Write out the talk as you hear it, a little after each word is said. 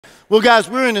Well, guys,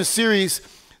 we're in a series.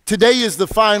 Today is the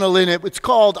final in it.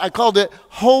 I called it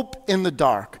Hope in the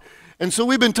Dark. And so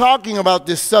we've been talking about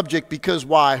this subject because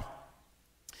why?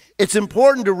 It's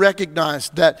important to recognize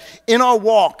that in our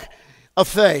walk of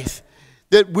faith,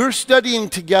 that we're studying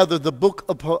together the book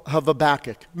of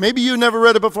Habakkuk. Maybe you never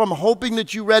read it before. I'm hoping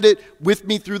that you read it with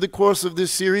me through the course of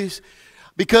this series,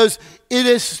 because it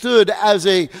has stood as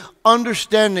a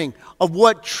understanding of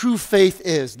what true faith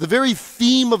is. The very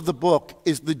theme of the book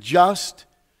is the just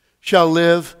shall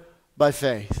live by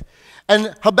faith.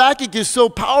 And Habakkuk is so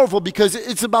powerful because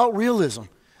it's about realism.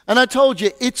 And I told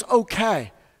you, it's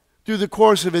okay through the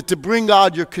course of it to bring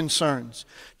God your concerns,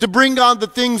 to bring God the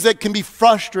things that can be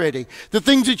frustrating, the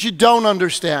things that you don't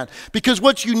understand. Because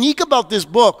what's unique about this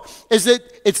book is that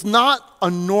it's not a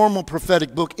normal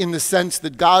prophetic book in the sense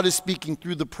that God is speaking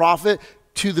through the prophet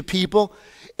to the people.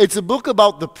 It's a book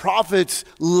about the prophet's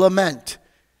lament.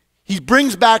 He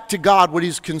brings back to God what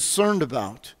he's concerned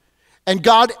about. And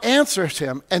God answers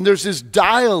him, and there's this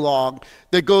dialogue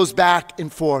that goes back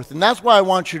and forth. And that's why I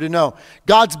want you to know,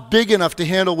 God's big enough to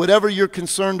handle whatever you're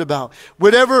concerned about.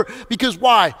 Because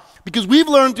why? Because we've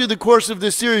learned through the course of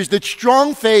this series that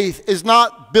strong faith is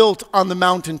not built on the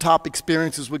mountaintop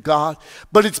experiences with God,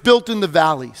 but it's built in the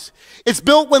valleys. It's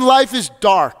built when life is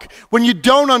dark, when you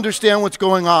don't understand what's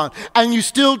going on, and you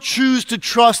still choose to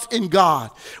trust in God.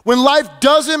 When life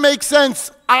doesn't make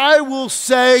sense, I will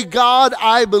say, God,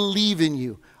 I believe in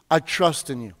you. I trust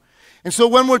in you. And so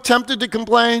when we're tempted to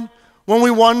complain, when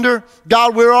we wonder,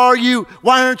 God, where are you?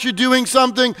 Why aren't you doing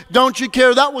something? Don't you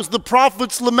care? That was the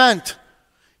prophet's lament.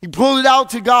 He pulled it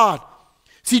out to God.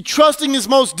 See, trusting is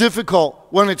most difficult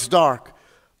when it's dark.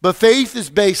 But faith is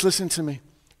based, listen to me,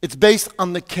 it's based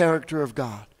on the character of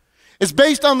God. It's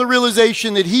based on the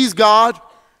realization that he's God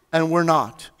and we're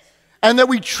not. And that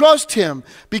we trust him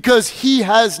because he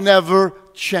has never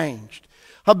changed.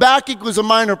 Habakkuk was a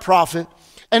minor prophet,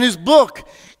 and his book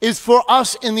is for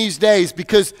us in these days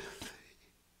because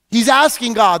he's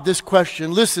asking God this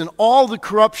question. Listen, all the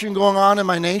corruption going on in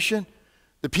my nation,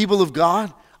 the people of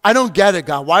God, I don't get it,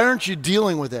 God. Why aren't you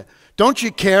dealing with it? Don't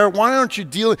you care? Why aren't you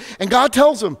dealing? And God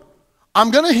tells him,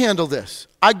 I'm going to handle this.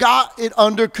 I got it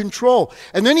under control.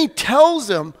 And then he tells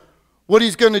him what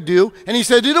he's going to do. And he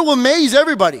said, it'll amaze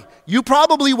everybody. You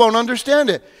probably won't understand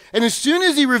it. And as soon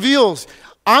as he reveals,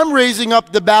 I'm raising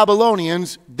up the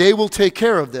Babylonians, they will take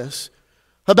care of this.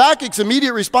 Habakkuk's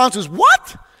immediate response is,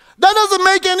 what? That doesn't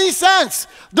make any sense.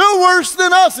 They're worse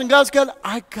than us. And God's got,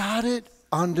 I got it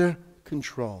under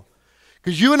control.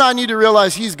 Because you and I need to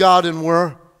realize he's God and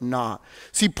we're not.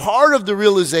 See, part of the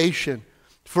realization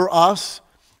for us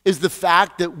is the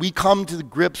fact that we come to the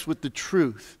grips with the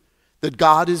truth that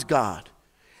God is God.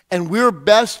 And we're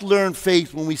best learn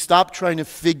faith when we stop trying to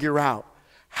figure out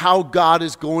how God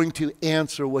is going to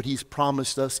answer what he's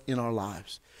promised us in our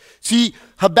lives. See,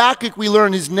 Habakkuk, we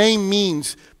learn his name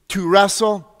means to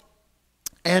wrestle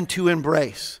and to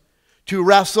embrace. To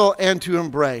wrestle and to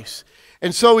embrace.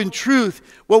 And so in truth,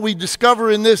 what we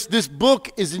discover in this book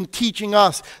is in teaching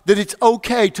us that it's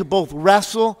okay to both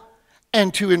wrestle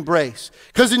and to embrace.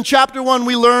 Because in chapter 1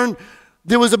 we learn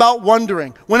there was about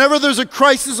wondering. Whenever there's a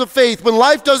crisis of faith, when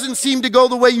life doesn't seem to go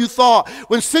the way you thought,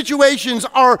 when situations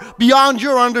are beyond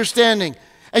your understanding,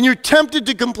 and you're tempted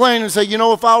to complain and say, you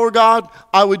know, if I were God,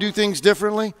 I would do things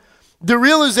differently. The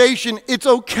realization, it's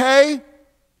okay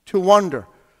to wonder.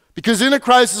 Because in a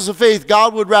crisis of faith,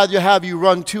 God would rather have you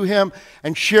run to him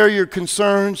and share your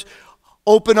concerns,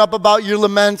 open up about your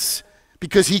laments,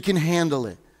 because he can handle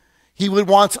it. He would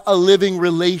want a living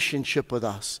relationship with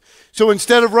us. So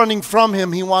instead of running from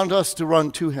him, he wants us to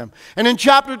run to him. And in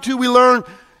chapter 2, we learn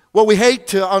what we hate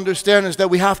to understand is that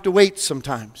we have to wait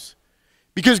sometimes.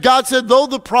 Because God said, though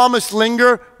the promise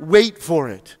linger, wait for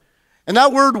it. And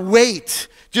that word wait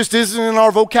just isn't in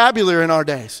our vocabulary in our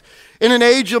days. In an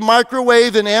age of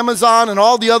microwave and Amazon and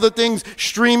all the other things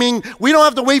streaming, we don't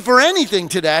have to wait for anything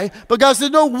today. But God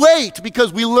said, no, wait,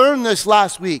 because we learned this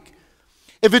last week.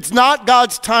 If it's not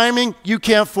God's timing, you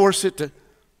can't force it to.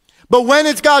 But when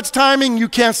it's God's timing, you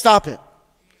can't stop it.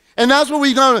 And that's what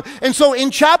we've done. And so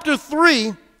in chapter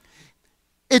 3,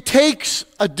 it takes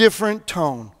a different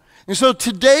tone. And so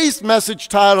today's message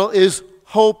title is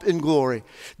Hope and Glory.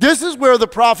 This is where the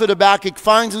prophet Habakkuk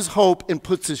finds his hope and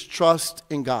puts his trust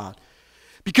in God.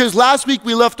 Because last week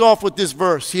we left off with this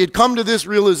verse. He had come to this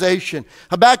realization.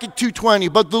 Habakkuk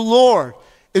 2:20, but the Lord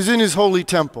is in his holy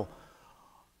temple.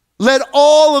 Let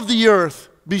all of the earth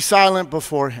be silent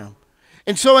before him.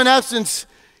 And so in essence,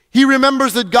 he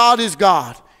remembers that God is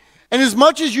God. And as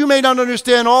much as you may not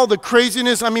understand all the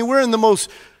craziness, I mean, we're in the most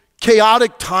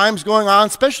chaotic times going on,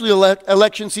 especially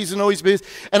election season always is.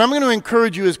 And I'm going to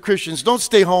encourage you as Christians, don't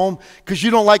stay home because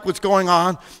you don't like what's going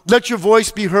on. Let your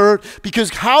voice be heard,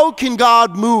 because how can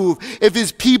God move if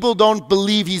his people don't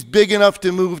believe he's big enough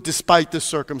to move despite the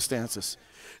circumstances?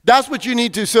 That's what you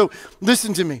need to. So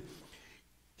listen to me.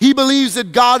 He believes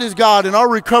that God is God, and our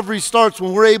recovery starts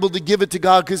when we're able to give it to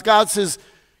God, because God says,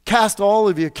 cast all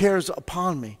of your cares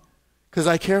upon me because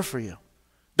I care for you.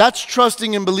 That's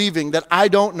trusting and believing that I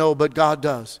don't know, but God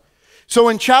does. So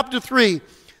in chapter 3,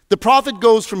 the prophet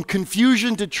goes from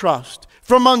confusion to trust,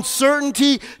 from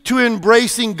uncertainty to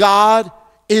embracing God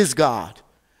is God.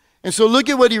 And so look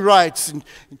at what he writes. In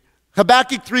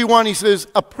Habakkuk 3:1, he says,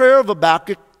 a prayer of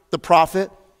Habakkuk, the prophet,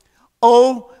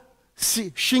 O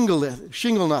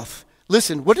Shinglenath.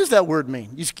 Listen, what does that word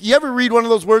mean? You ever read one of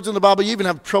those words in the Bible, you even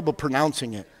have trouble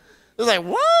pronouncing it. It's like,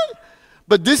 what?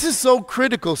 But this is so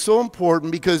critical, so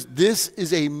important, because this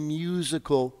is a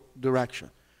musical direction.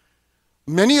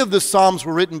 Many of the Psalms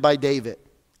were written by David.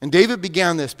 And David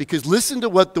began this because listen to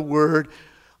what the word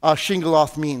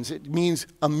Shinglenath means. It means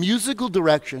a musical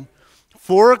direction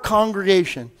for a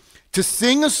congregation to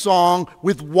sing a song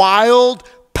with wild,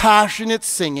 passionate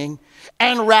singing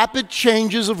and rapid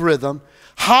changes of rhythm,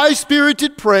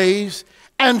 high-spirited praise,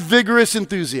 and vigorous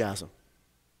enthusiasm.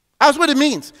 That's what it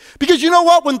means. Because you know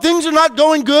what? When things are not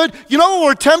going good, you know what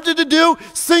we're tempted to do?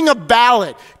 Sing a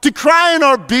ballad, to cry in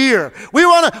our beer. We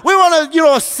want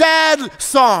a sad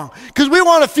song because we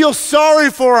want to feel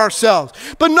sorry for ourselves.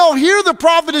 But no, here the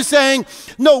prophet is saying,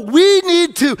 no, we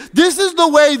need to, this is the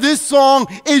way this song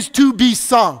is to be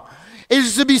sung. It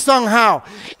is to be sung how?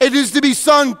 It is to be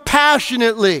sung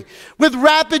passionately, with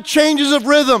rapid changes of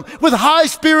rhythm, with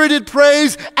high-spirited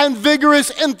praise and vigorous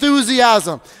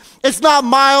enthusiasm. It's not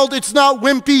mild, it's not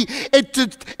wimpy,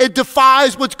 it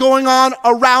defies what's going on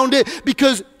around it,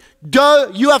 because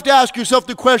you have to ask yourself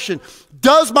the question,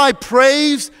 does my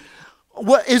praise,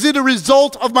 is it a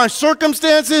result of my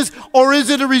circumstances, or is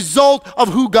it a result of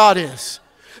who God is?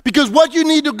 Because what you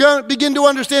need to begin to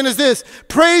understand is this,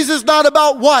 praise is not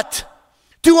about what?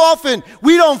 Too often,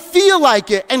 we don't feel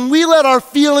like it, and we let our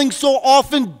feelings so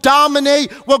often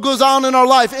dominate what goes on in our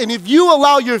life. And if you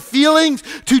allow your feelings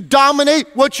to dominate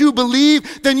what you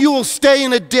believe, then you will stay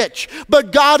in a ditch.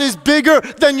 But God is bigger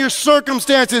than your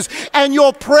circumstances, and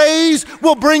your praise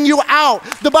will bring you out.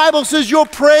 The Bible says your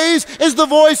praise is the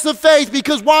voice of faith,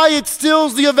 because why? It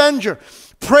stills the avenger.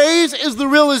 Praise is the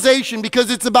realization,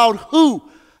 because it's about who,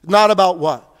 not about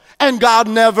what. And God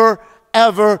never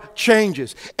ever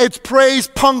changes. It's praise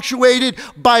punctuated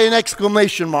by an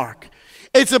exclamation mark.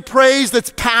 It's a praise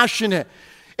that's passionate.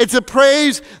 It's a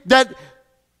praise that,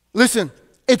 listen,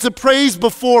 it's a praise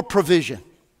before provision.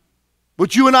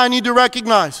 What you and I need to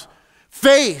recognize.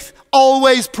 Faith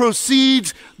always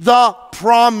precedes the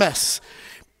promise.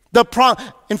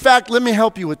 In fact, let me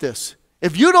help you with this.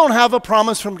 If you don't have a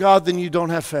promise from God, then you don't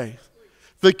have faith.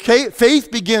 The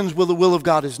faith begins where the will of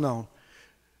God is known.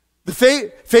 The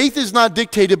faith is not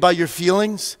dictated by your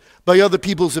feelings, by other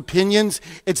people's opinions.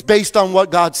 It's based on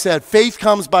what God said. Faith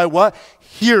comes by what?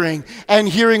 Hearing, and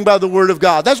hearing by the word of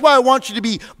God. That's why I want you to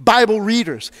be Bible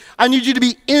readers. I need you to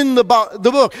be in the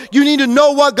book. You need to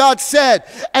know what God said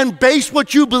and base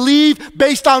what you believe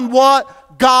based on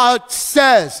what God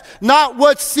says. Not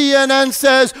what CNN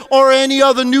says or any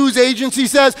other news agency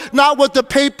says. Not what the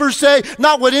papers say.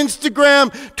 Not what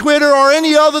Instagram, Twitter, or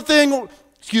any other thing,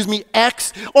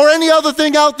 X, or any other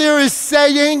thing out there is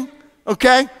saying,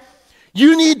 okay?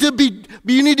 You need to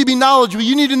be knowledgeable.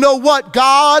 You need to know what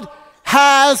God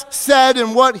has said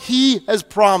and what he has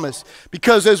promised.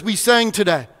 Because as we sang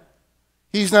today,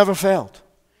 he's never failed.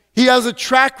 He has a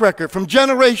track record from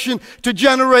generation to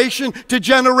generation to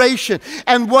generation.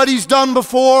 And what he's done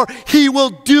before, he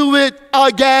will do it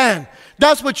again.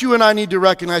 That's what you and I need to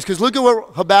recognize. Because look at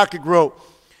what Habakkuk wrote.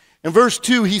 In verse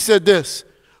 2, he said this,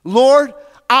 Lord,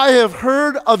 I have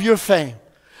heard of your fame.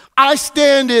 I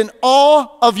stand in awe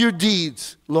of your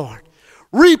deeds, Lord.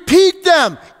 Repeat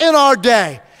them in our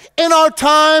day. In our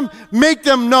time, make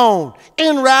them known.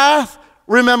 In wrath,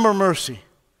 remember mercy.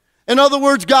 In other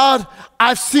words, God,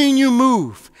 I've seen you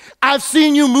move. I've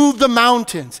seen you move the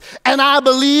mountains. And I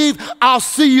believe I'll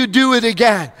see you do it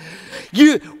again.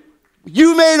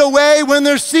 You made a way when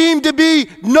there seemed to be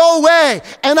no way.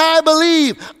 And I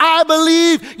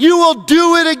believe you will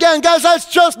do it again. Guys,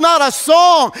 that's just not a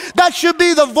song. That should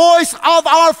be the voice of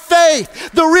our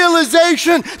faith. The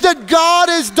realization that God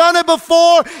has done it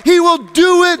before. He will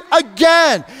do it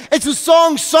again. It's a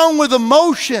song sung with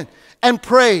emotion and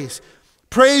praise.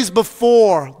 Praise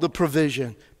before the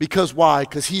provision. Because why?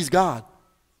 Because he's God.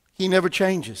 He never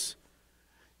changes.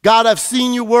 God, I've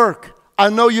seen you work. I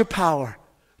know your power.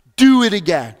 do it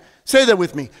again. Say that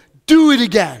with me. Do it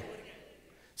again.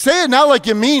 Say it now like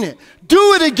you mean it.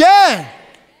 Do it again.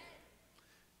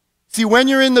 See, when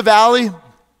you're in the valley,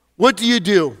 what do you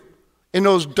do in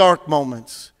those dark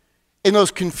moments, in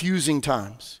those confusing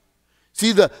times?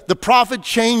 See, the prophet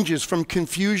changes from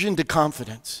confusion to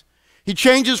confidence. He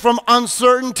changes from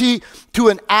uncertainty to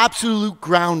an absolute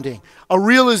grounding, a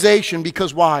realization,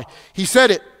 because why? He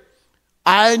said it.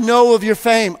 I know of your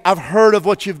fame. I've heard of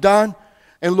what you've done.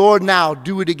 And Lord, now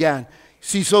do it again.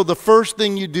 See, so the first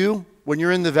thing you do when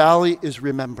you're in the valley is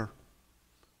remember.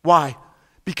 Why?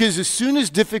 Because as soon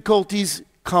as difficulties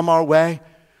come our way,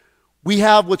 we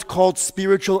have what's called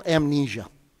spiritual amnesia.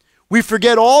 We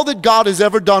forget all that God has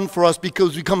ever done for us because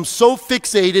we become so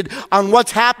fixated on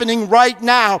what's happening right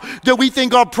now that we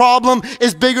think our problem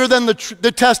is bigger than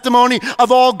the testimony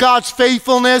of all God's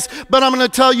faithfulness. But I'm going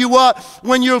to tell you what,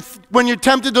 when you're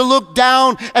tempted to look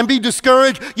down and be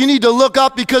discouraged, you need to look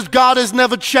up because God has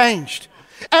never changed.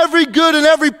 Every good and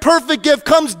every perfect gift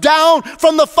comes down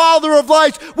from the Father of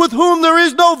lights, with whom there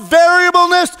is no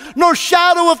variableness nor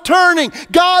shadow of turning.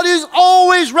 God is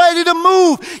always ready to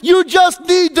move. You just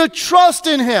need to trust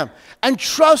in him. And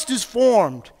trust is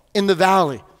formed in the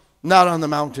valley, not on the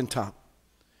mountaintop.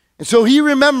 And so he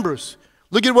remembers.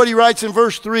 Look at what he writes in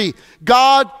verse 3.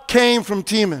 God came from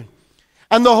Teman,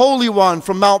 and the Holy One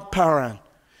from Mount Paran.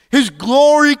 His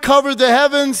glory covered the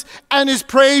heavens, and his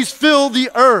praise filled the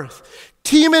earth.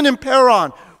 Teman and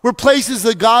Paran were places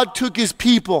that God took his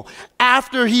people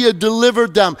after he had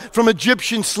delivered them from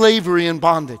Egyptian slavery and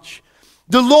bondage.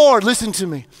 The Lord, listen to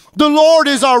me, the Lord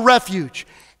is our refuge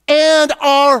and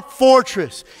our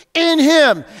fortress. In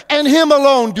him and him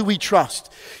alone do we trust.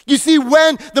 You see,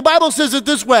 when the Bible says it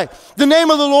this way, the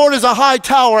name of the Lord is a high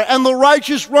tower, and the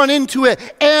righteous run into it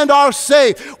and are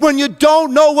safe. When you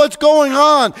don't know what's going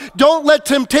on, don't let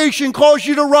temptation cause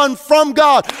you to run from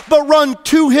God, but run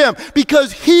to him,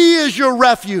 because he is your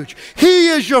refuge. He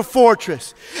is your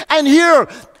fortress. And here,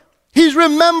 he's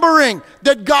remembering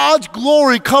that God's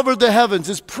glory covered the heavens.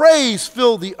 His praise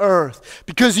filled the earth,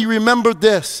 because he remembered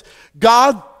this.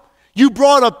 God, you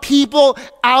brought a people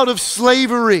out of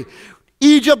slavery.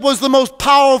 Egypt was the most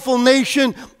powerful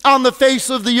nation on the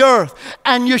face of the earth,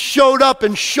 and you showed up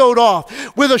and showed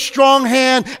off with a strong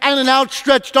hand and an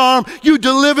outstretched arm. You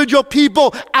delivered your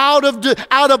people out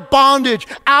of bondage,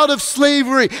 out of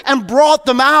slavery, and brought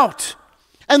them out.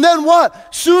 And then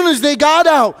what? Soon as they got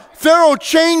out, Pharaoh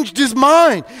changed his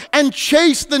mind and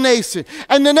chased the nation.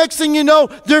 And the next thing you know,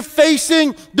 they're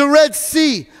facing the Red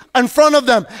Sea in front of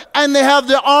them, and they have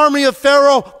the army of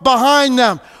Pharaoh behind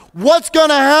them. What's going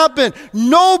to happen?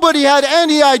 Nobody had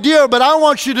any idea, but I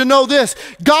want you to know this.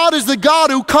 God is the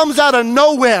God who comes out of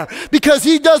nowhere, because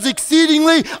he does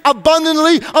exceedingly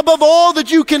abundantly above all that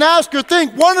you can ask or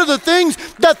think. One of the things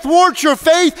that thwarts your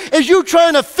faith is you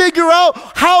trying to figure out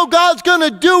how God's going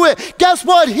to do it. Guess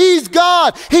what? He's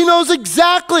God. He knows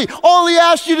exactly. All he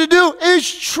asks you to do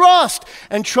is trust.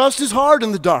 And trust is hard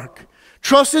in the dark.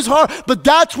 Trust is hard, but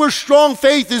that's where strong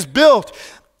faith is built.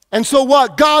 And so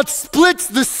what? God splits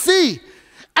the sea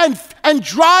and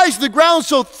dries the ground,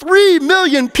 so 3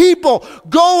 million people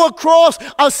go across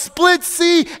a split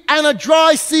sea and a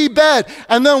dry sea bed.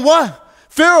 And then what?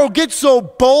 Pharaoh gets so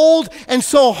bold and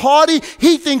so haughty,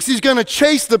 he thinks he's going to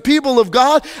chase the people of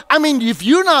God. I mean, if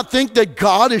you not think that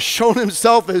God has shown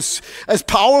himself as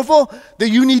powerful, that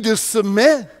you need to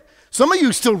submit. Some of you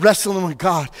are still wrestling with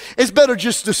God. It's better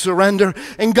just to surrender.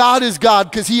 And God is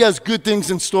God, because he has good things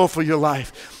in store for your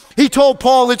life. He told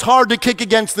Paul it's hard to kick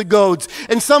against the goads.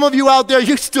 And some of you out there,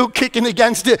 you're still kicking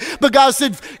against it. But God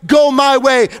said, go my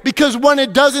way. Because when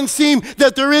it doesn't seem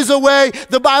that there is a way,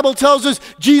 the Bible tells us,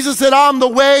 Jesus said, I'm the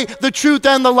way, the truth,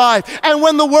 and the life. And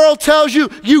when the world tells you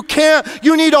you can't,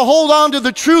 you need to hold on to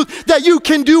the truth that you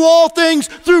can do all things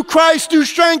through Christ who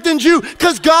strengthens you.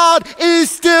 Because God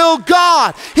is still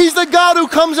God. He's the God who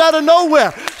comes out of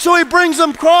nowhere. So he brings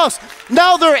them across.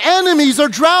 Now their enemies are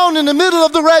drowned in the middle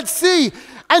of the Red Sea.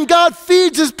 And God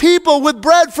feeds his people with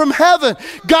bread from heaven.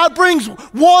 God brings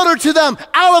water to them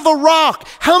out of a rock.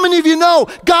 How many of you know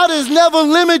God is never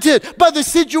limited by the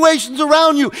situations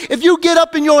around you? If you get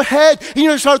up in your head and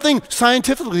you start thinking,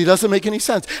 scientifically, it doesn't make any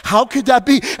sense. How could that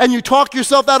be? And you talk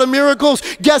yourself out of miracles,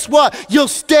 guess what? You'll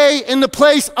stay in the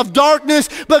place of darkness.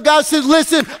 But God says,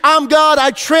 listen, I'm God.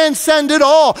 I transcend it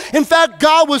all. In fact,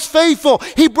 God was faithful.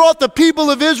 He brought the people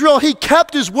of Israel. He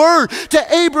kept his word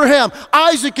to Abraham,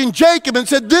 Isaac, and Jacob, and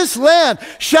said, this land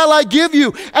shall I give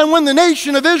you. And when the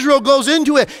nation of Israel goes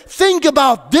into it, think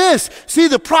about this. See,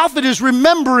 the prophet is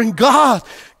remembering God.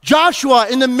 Joshua,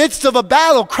 in the midst of a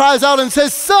battle, cries out and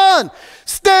says, son,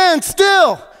 stand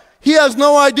still. He has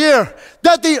no idea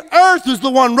that the earth is the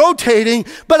one rotating,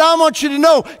 but I want you to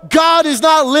know God is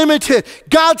not limited.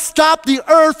 God stopped the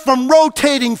earth from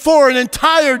rotating for an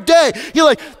entire day. You're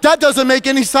like, that doesn't make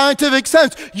any scientific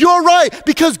sense. You're right,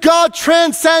 because God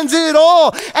transcends it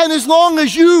all. And as long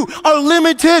as you are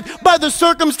limited by the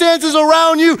circumstances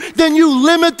around you, then you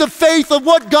limit the faith of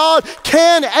what God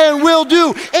can and will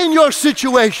do in your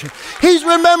situation. He's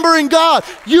remembering, God,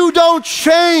 you don't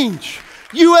change.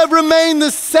 You have remained the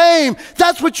same.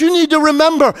 That's what you need to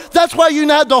remember. That's why you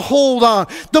had to hold on.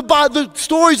 The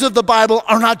stories of the Bible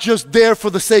are not just there for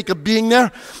the sake of being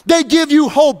there. They give you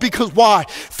hope because why?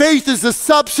 Faith is the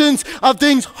substance of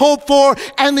things hoped for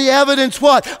and the evidence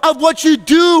what? Of what you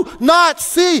do not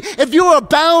see. If you are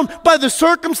bound by the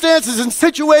circumstances and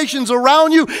situations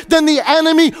around you, then the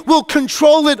enemy will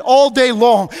control it all day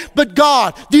long. But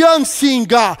God, the unseen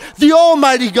God, the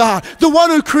almighty God, the one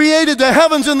who created the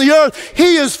heavens and the earth,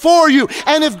 He is for you.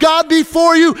 And if God be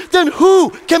for you, then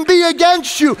who can be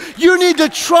against you? You need to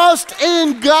trust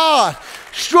in God.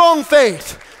 Strong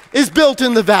faith is built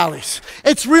in the valleys.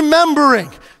 It's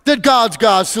remembering that God's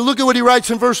God. So look at what he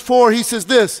writes in verse 4. He says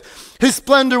this, his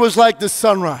splendor was like the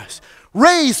sunrise.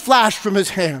 Rays flashed from his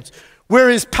hands where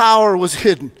his power was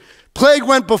hidden. Plague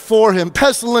went before him.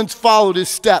 Pestilence followed his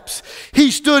steps. He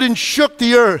stood and shook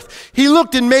the earth. He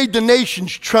looked and made the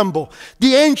nations tremble.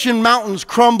 The ancient mountains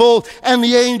crumbled and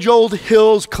the age-old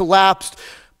hills collapsed.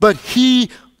 But he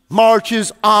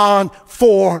marches on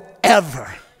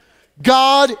forever.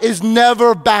 God is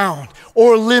never bound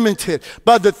or limited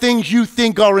by the things you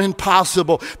think are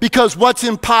impossible, because what's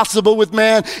impossible with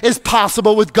man is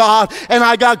possible with God. And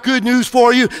I got good news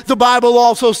for you. The Bible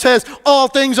also says all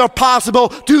things are possible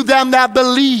to them that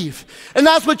believe. And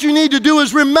that's what you need to do,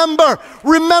 is remember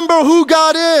who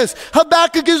God is.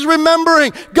 Habakkuk is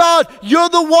remembering, God, you're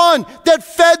the one that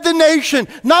fed the nation,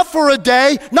 not for a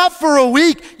day, not for a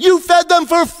week. You fed them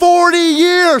for 40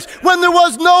 years when there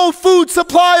was no food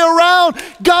supply around.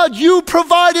 God, you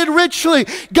provided richly.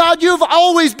 God, you've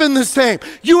always been the same.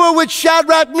 You were with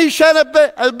Shadrach, Meshach,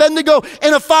 and Abednego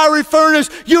in a fiery furnace.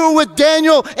 You were with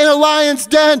Daniel in a lion's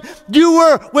den. You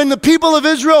were when the people of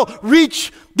Israel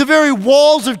reached the very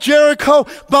walls of Jericho,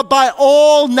 but by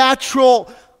all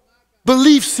natural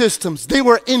belief systems, they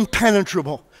were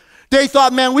impenetrable. They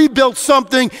thought, man, we built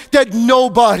something that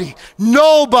nobody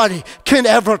can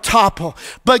ever topple.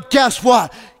 But guess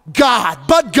what? God,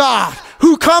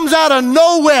 who comes out of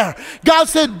nowhere. God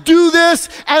said, do this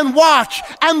and watch.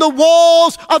 And the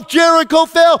walls of Jericho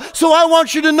fell. So I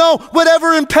want you to know,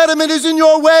 whatever impediment is in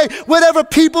your way, whatever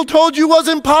people told you was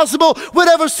impossible,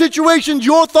 whatever situations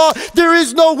you thought there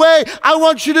is no way, I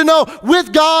want you to know,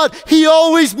 with God, He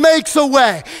always makes a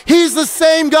way. He's the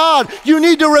same God. You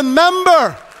need to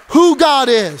remember who God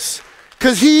is,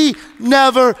 because He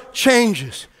never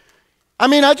changes. I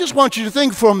mean, I just want you to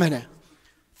think for a minute.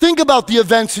 Think about the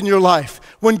events in your life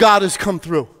when God has come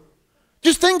through.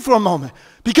 Just think for a moment.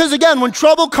 Because again, when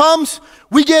trouble comes,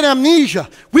 we get amnesia.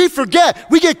 We forget.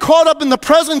 We get caught up in the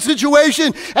present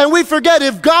situation and we forget,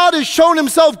 if God has shown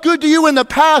Himself good to you in the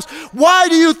past, why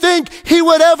do you think He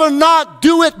would ever not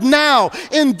do it now,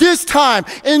 in this time,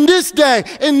 in this day,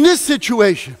 in this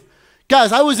situation?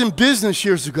 Guys, I was in business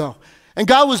years ago and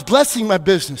God was blessing my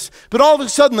business. But all of a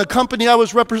sudden, the company I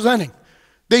was representing,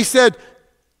 they said,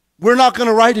 we're not going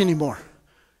to write anymore.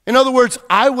 In other words,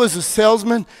 I was a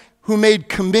salesman who made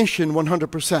commission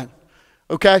 100%.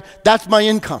 Okay? That's my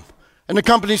income. And the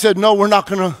company said, no, we're not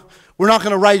going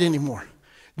to write anymore.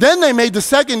 Then they made the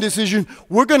second decision,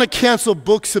 we're going to cancel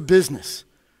books of business.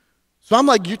 So I'm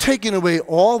like, you're taking away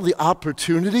all the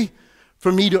opportunity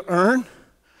for me to earn?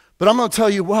 But I'm going to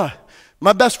tell you what.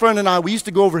 My best friend and I, we used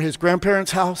to go over to his grandparents'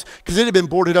 house because it had been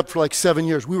boarded up for like 7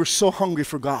 years. We were so hungry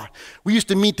for God. We used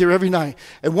to meet there every night.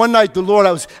 And one night, the Lord,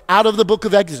 I was out of the book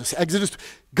of Exodus.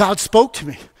 God spoke to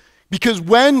me. Because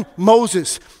when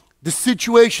Moses, the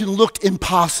situation looked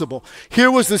impossible. Here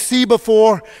was the sea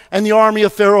before and the army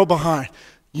of Pharaoh behind.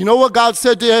 You know what God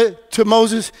said to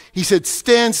Moses? He said,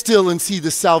 stand still and see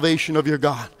the salvation of your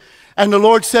God. And the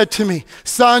Lord said to me,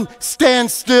 son,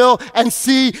 stand still and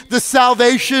see the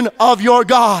salvation of your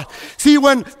God. See,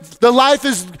 when the life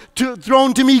is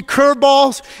thrown to me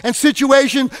curveballs and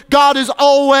situation, God has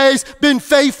always been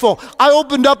faithful. I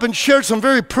opened up and shared some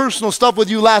very personal stuff with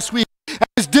you last week.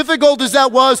 As difficult as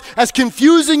that was, as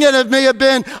confusing as it may have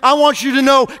been, I want you to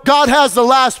know God has the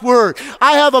last word.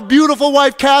 I have a beautiful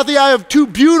wife, Kathy. I have 2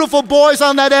 beautiful boys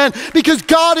on that end because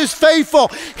God is faithful.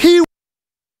 He will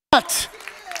not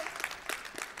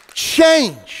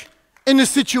change in the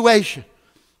situation.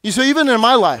 You say, even in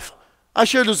my life, I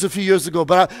shared this a few years ago,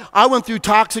 but I went through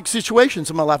toxic situations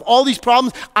in my life. All these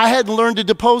problems, I hadn't learned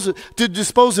to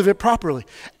dispose of it properly.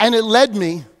 And it led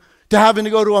me to having to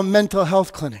go to a mental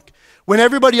health clinic. When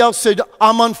everybody else said,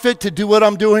 I'm unfit to do what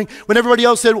I'm doing, when everybody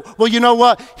else said, well, you know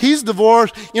what, he's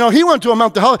divorced, he went to a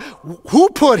mental health, who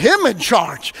put him in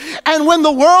charge? And when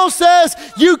the world says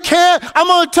you can't, I'm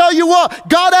going to tell you what,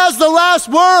 God has the last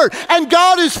word, and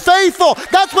God is faithful.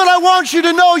 That's what I want you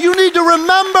to know. You need to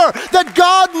remember that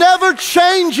God never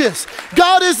changes.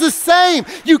 God is the same.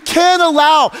 You can't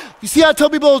allow, you see, I tell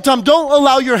people all the time, don't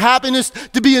allow your happiness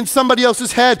to be in somebody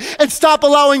else's head, and stop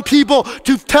allowing people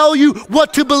to tell you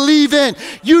what to believe in.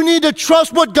 You need to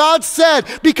trust what God said,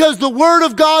 because the word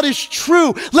of God is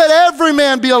true. Let every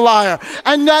man be a liar,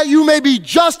 and that you may be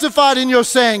justified in your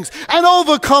sayings and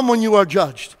overcome when you are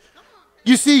judged.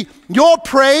 You see, your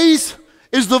praise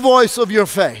is the voice of your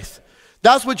faith.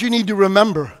 That's what you need to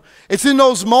remember. It's in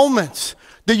those moments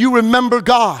that you remember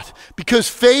God, because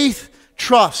faith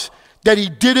trusts that he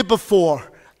did it before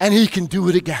and he can do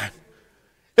it again.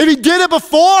 If he did it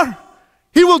before,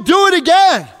 he will do it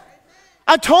again.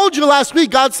 I told you last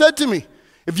week, God said to me,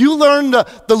 if you learn the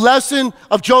lesson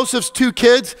of Joseph's 2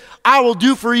 kids, I will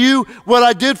do for you what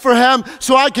I did for him.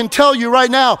 So I can tell you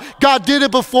right now, God did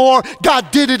it before,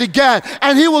 God did it again,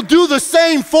 and he will do the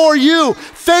same for you.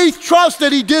 Faith trusts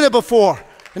that he did it before,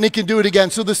 and he can do it again.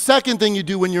 So the second thing you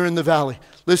do when you're in the valley,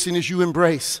 listen, is you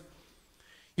embrace.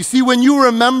 You see, when you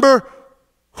remember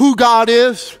who God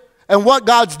is and what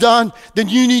God's done, then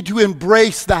you need to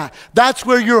embrace that. That's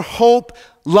where your hope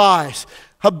lies.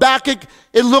 Habakkuk,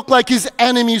 it looked like his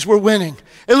enemies were winning.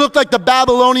 It looked like the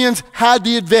Babylonians had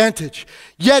the advantage.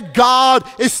 Yet God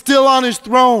is still on his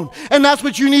throne. And that's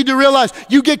what you need to realize.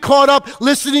 You get caught up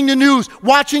listening to news,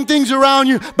 watching things around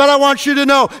you, but I want you to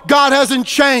know God hasn't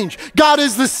changed. God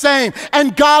is the same,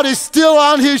 and God is still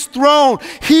on his throne.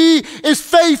 He is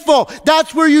faithful.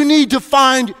 That's where you need to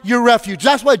find your refuge.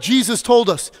 That's what Jesus told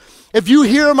us. If you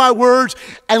hear my words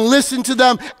and listen to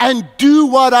them and do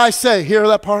what I say, hear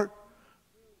that part?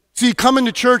 So you come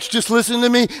into church, just listen to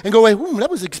me and go, wait, that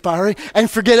was expiring,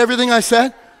 and forget everything I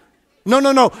said?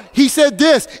 No. He said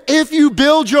this, if you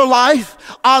build your life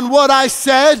on what I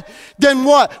said, then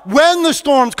what? When the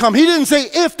storms come, he didn't say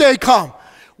if they come.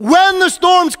 When the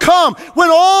storms come, when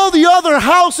all the other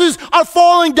houses are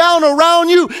falling down around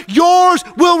you, yours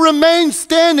will remain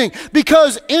standing.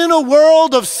 Because in a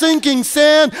world of sinking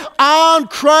sand, on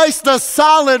Christ the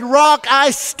solid rock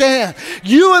I stand.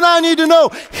 You and I need to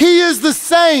know he is the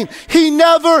same. He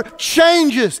never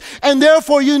changes. And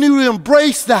therefore you need to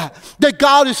embrace that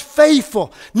God is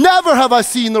faithful. Never have I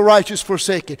seen the righteous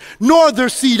forsaken, nor their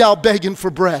seed out begging for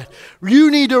bread.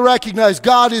 You need to recognize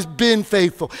God has been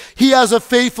faithful. He has a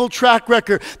faithful track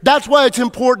record. That's why it's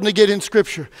important to get in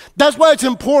Scripture. That's why it's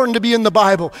important to be in the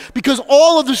Bible. Because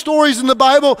all of the stories in the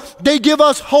Bible, they give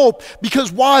us hope.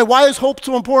 Because why? Why is hope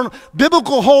so important?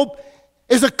 Biblical hope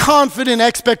is a confident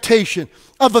expectation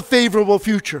of a favorable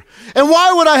future. And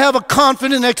why would I have a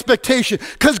confident expectation?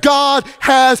 Because God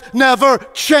has never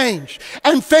changed.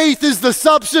 And faith is the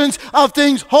substance of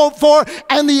things hoped for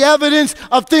and the evidence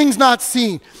of things not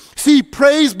seen. See,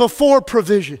 praise before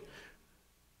provision.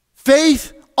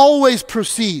 Faith always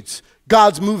precedes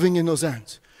God's moving in those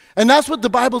ends. And that's what the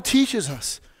Bible teaches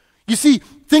us. You see,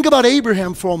 think about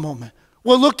Abraham for a moment.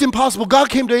 Well, it looked impossible. God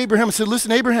came to Abraham and said,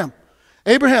 listen, Abraham,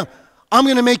 I'm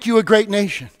going to make you a great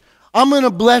nation. I'm going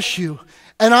to bless you,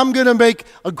 and I'm going to make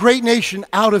a great nation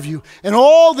out of you. And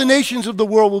all the nations of the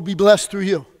world will be blessed through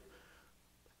you.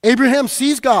 Abraham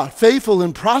sees God faithful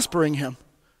in prospering him.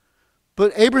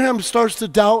 But Abraham starts to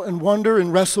doubt and wonder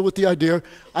and wrestle with the idea,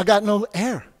 I got no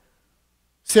heir.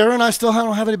 Sarah and I still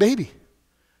don't have a baby.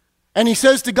 And he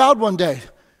says to God one day,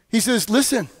 he says,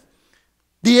 listen,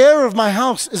 the heir of my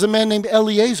house is a man named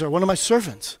Eliezer, one of my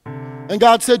servants. And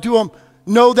God said to him,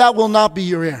 no, that will not be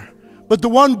your heir. But the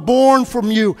one born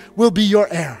from you will be your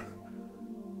heir.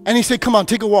 And he said, come on,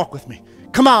 take a walk with me.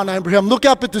 Come on, Abraham, look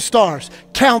up at the stars.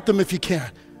 Count them if you can.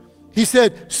 He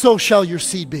said, so shall your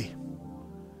seed be.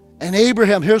 And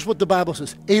Abraham, here's what the Bible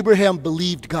says. Abraham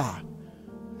believed God,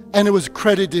 and it was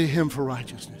credited to him for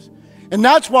righteousness. And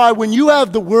that's why when you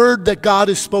have the word that God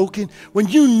has spoken, when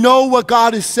you know what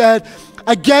God has said,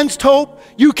 against hope,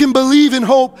 you can believe in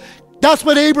hope. That's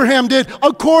what Abraham did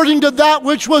according to that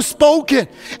which was spoken.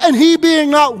 And he,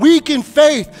 being not weak in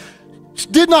faith,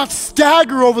 did not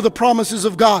stagger over the promises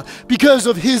of God because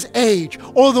of his age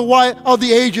or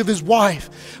the age of his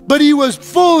wife. But he was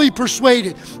fully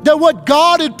persuaded that what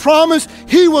God had promised,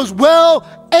 he was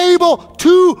well able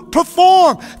to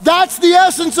perform. That's the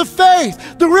essence of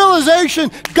faith. The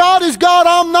realization, God is God,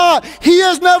 I'm not. He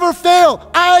has never failed.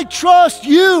 I trust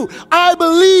you. I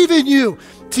believe in you.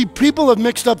 See, people have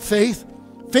mixed up faith.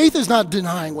 Faith is not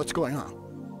denying what's going on.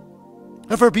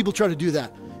 I've heard people try to do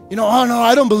that. Oh no,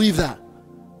 I don't believe that.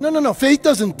 No. Faith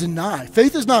doesn't deny.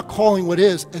 Faith is not calling what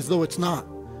is as though it's not.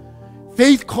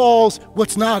 Faith calls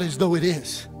what's not as though it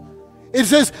is. It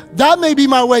says, that may be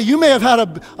my way. You may have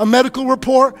had a medical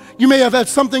report. You may have had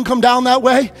something come down that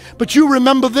way. But you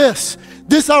remember this.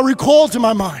 This I'll recall to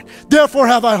my mind. Therefore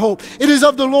have I hope. It is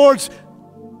of the Lord's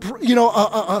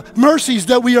mercies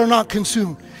that we are not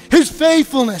consumed. His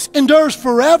faithfulness endures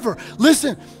forever.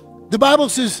 Listen, the Bible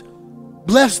says,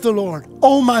 bless the Lord,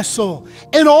 O my soul,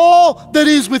 and all that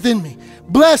is within me.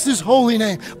 Bless his holy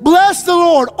name. Bless the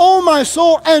Lord, O my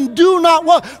soul, and do not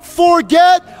what?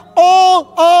 Forget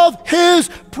all of his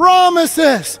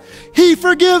promises. He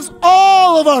forgives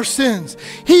all of our sins.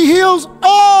 He heals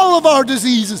all of our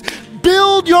diseases.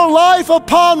 Build your life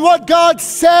upon what God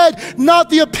said, not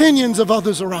the opinions of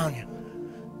others around you.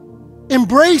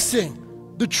 Embracing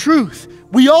the truth.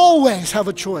 We always have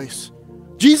a choice.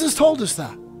 Jesus told us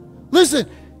that. Listen,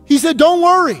 he said, don't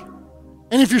worry.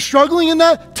 And if you're struggling in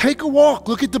that, take a walk.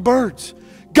 Look at the birds.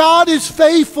 God is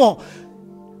faithful.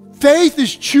 Faith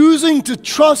is choosing to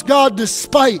trust God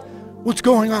despite what's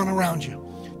going on around you.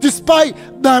 Despite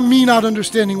me not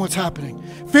understanding what's happening.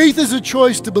 Faith is a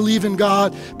choice to believe in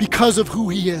God because of who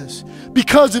he is,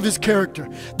 because of his character.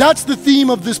 That's the theme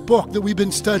of this book that we've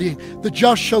been studying. The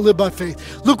just shall live by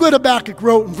faith. Look what Habakkuk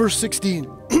wrote in verse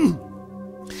 16.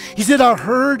 He said, I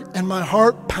heard and my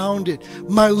heart pounded.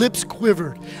 My lips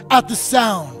quivered at the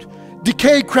sound.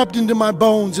 Decay crept into my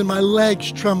bones and my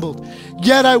legs trembled.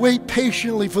 Yet I wait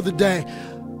patiently for the day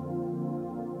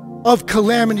of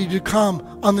calamity to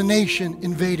come on the nation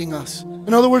invading us.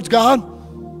 In other words, God,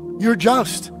 you're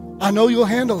just. I know you'll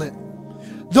handle it.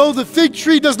 Though the fig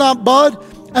tree does not bud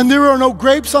and there are no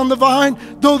grapes on the vine,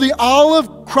 though the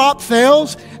olive crop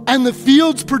fails and the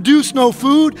fields produce no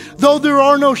food, though there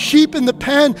are no sheep in the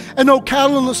pen and no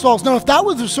cattle in the stalls. Now, if that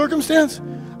was the circumstance,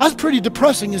 that's pretty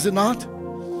depressing, is it not?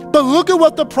 But look at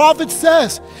what the prophet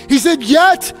says. He said,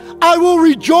 yet I will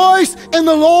rejoice in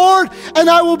the Lord and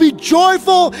I will be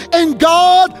joyful in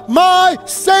God, my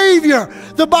Savior.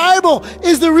 The Bible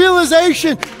is the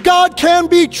realization God can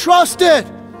be trusted.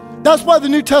 That's why the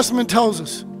New Testament tells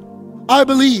us, I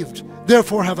believed,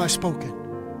 therefore have I spoken.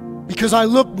 Because I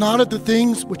look not at the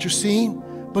things which are seen,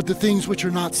 but the things which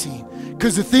are not seen.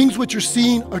 Because the things which are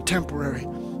seen are temporary.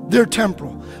 They're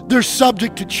temporal. They're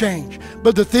subject to change.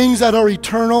 But the things that are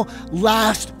eternal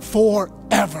last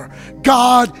forever.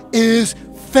 God is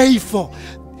faithful.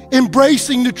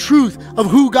 Embracing the truth of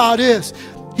who God is.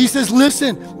 He says,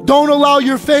 listen, don't allow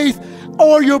your faith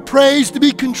or your praise to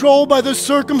be controlled by the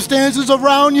circumstances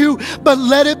around you, but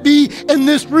let it be in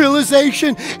this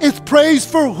realization. It's praise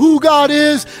for who God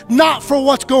is, not for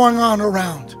what's going on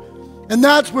around. And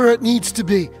that's where it needs to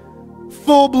be.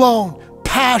 Full-blown,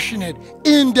 passionate,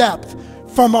 in-depth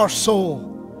from our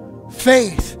soul.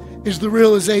 Faith is the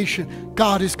realization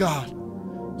God is God.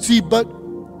 See, but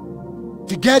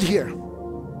to get here,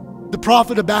 the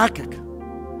prophet Habakkuk,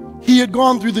 he had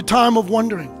gone through the time of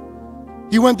wondering.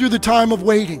 He went through the time of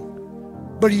waiting,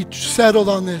 but he settled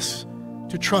on this,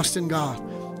 to trust in God.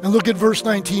 And look at verse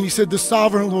 19. He said, the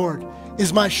sovereign Lord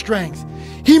is my strength.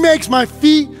 He makes my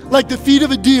feet like the feet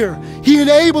of a deer. He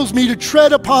enables me to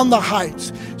tread upon the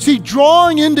heights. See,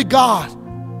 drawing into God,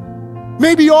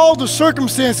 maybe all the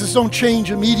circumstances don't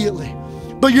change immediately,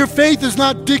 but your faith is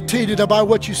not dictated by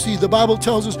what you see. The Bible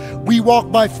tells us we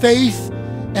walk by faith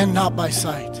and not by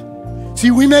sight.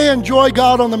 See, we may enjoy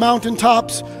God on the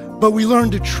mountaintops, but we learn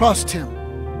to trust him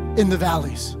in the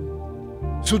valleys.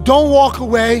 So don't walk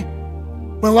away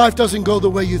when life doesn't go the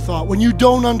way you thought. When you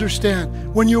don't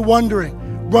understand, when you're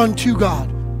wondering, run to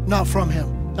God, not from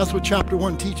him. That's what chapter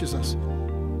 1 teaches us.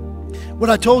 What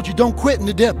I told you, don't quit in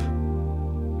the dip.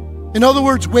 In other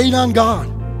words, wait on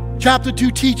God. Chapter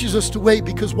 2 teaches us to wait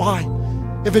because why?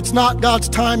 If it's not God's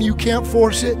time, you can't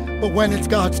force it, but when it's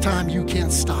God's time, you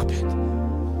can't stop it.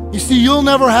 You see, you'll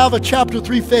never have a chapter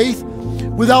 3 faith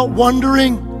without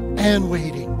wondering and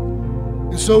waiting.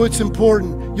 And so it's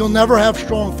important. You'll never have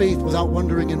strong faith without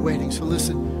wondering and waiting. So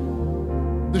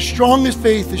listen, the strongest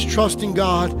faith is trusting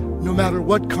God no matter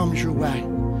what comes your way.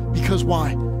 Because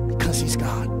why? Because he's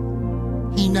God.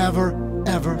 He never,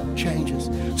 ever changes.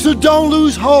 So don't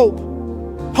lose hope.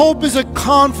 Hope is a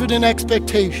confident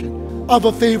expectation of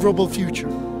a favorable future.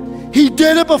 He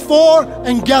did it before,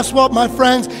 and guess what, my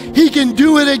friends? He can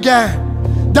do it again.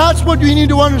 That's what you need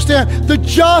to understand. The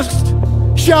just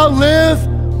shall live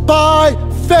by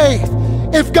faith.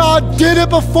 If God did it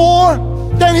before,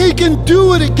 then he can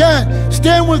do it again.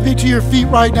 Stand with me to your feet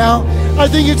right now. I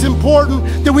think it's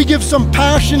important that we give some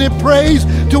passionate praise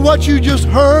to what you just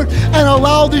heard and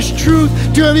allow this truth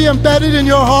to be embedded in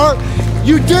your heart.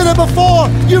 You did it before.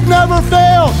 You've never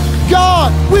failed.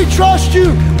 God, we trust you.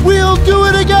 We'll do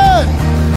it again.